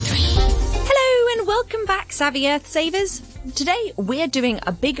Welcome back, Savvy Earth Savers. Today we're doing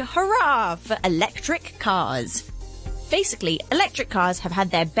a big hurrah for electric cars. Basically, electric cars have had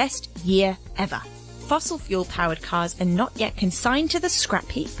their best year ever. Fossil fuel powered cars are not yet consigned to the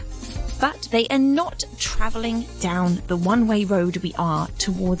scrap heap, but they are not travelling down the one-way road we are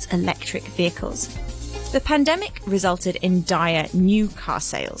towards electric vehicles. The pandemic resulted in dire new car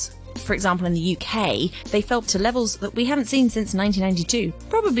sales. For example, in the UK, they fell to levels that we haven't seen since 1992,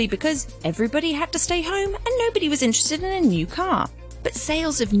 probably because everybody had to stay home and nobody was interested in a new car. But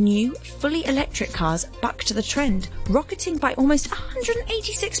sales of new, fully electric cars bucked the trend, rocketing by almost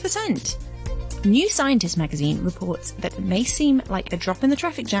 186%. New Scientist magazine reports that it may seem like a drop in the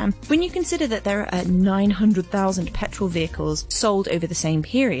traffic jam when you consider that there are 900,000 petrol vehicles sold over the same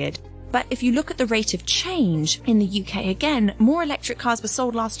period. But if you look at the rate of change in the UK again, more electric cars were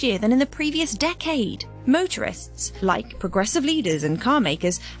sold last year than in the previous decade. Motorists, like progressive leaders and car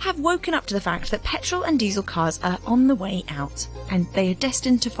makers, have woken up to the fact that petrol and diesel cars are on the way out, and they are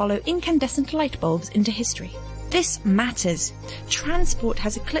destined to follow incandescent light bulbs into history. This matters. Transport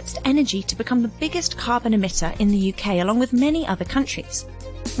has eclipsed energy to become the biggest carbon emitter in the UK, along with many other countries.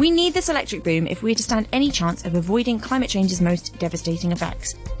 We need this electric boom if we are to stand any chance of avoiding climate change's most devastating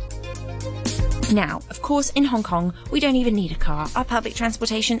effects. Now, of course, in Hong Kong, we don't even need a car. Our public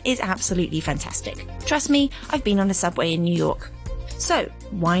transportation is absolutely fantastic. Trust me, I've been on a subway in New York. So,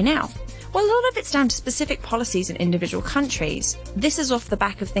 why now? Well, a lot of it's down to specific policies in individual countries. This is off the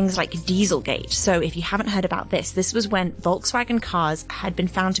back of things like Dieselgate. So if you haven't heard about this, this was when Volkswagen cars had been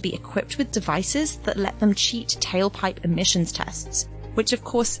found to be equipped with devices that let them cheat tailpipe emissions tests, which of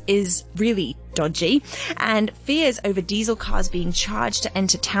course is really dodgy, and fears over diesel cars being charged to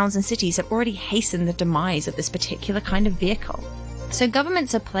enter towns and cities have already hastened the demise of this particular kind of vehicle. So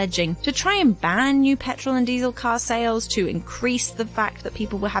governments are pledging to try and ban new petrol and diesel car sales to increase the fact that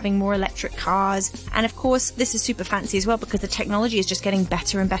people were having more electric cars. And of course, this is super fancy as well because the technology is just getting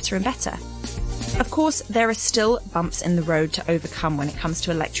better and better and better. Of course, there are still bumps in the road to overcome when it comes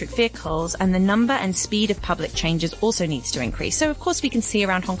to electric vehicles, and the number and speed of public changes also needs to increase. So, of course, we can see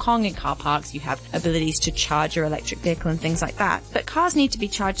around Hong Kong in car parks, you have abilities to charge your electric vehicle and things like that. But cars need to be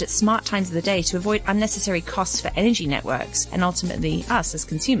charged at smart times of the day to avoid unnecessary costs for energy networks, and ultimately us as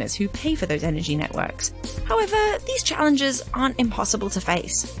consumers who pay for those energy networks. However, these challenges aren't impossible to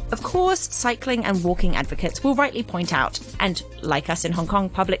face. Of course, cycling and walking advocates will rightly point out, and like us in Hong Kong,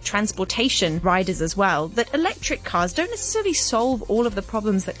 public transportation riders as well, that electric cars don't necessarily solve all of the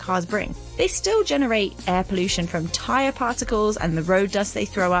problems that cars bring. They still generate air pollution from tyre particles and the road dust they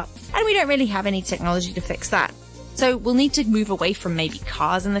throw up, and we don't really have any technology to fix that. So we'll need to move away from maybe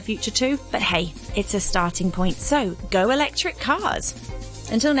cars in the future too, but hey, it's a starting point, so go electric cars.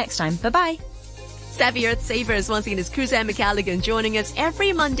 Until next time, bye-bye. Savvy Earth Savers, once again, is Cruz and McCalligan joining us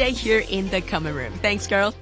every Monday here in the Common Room. Thanks, girl.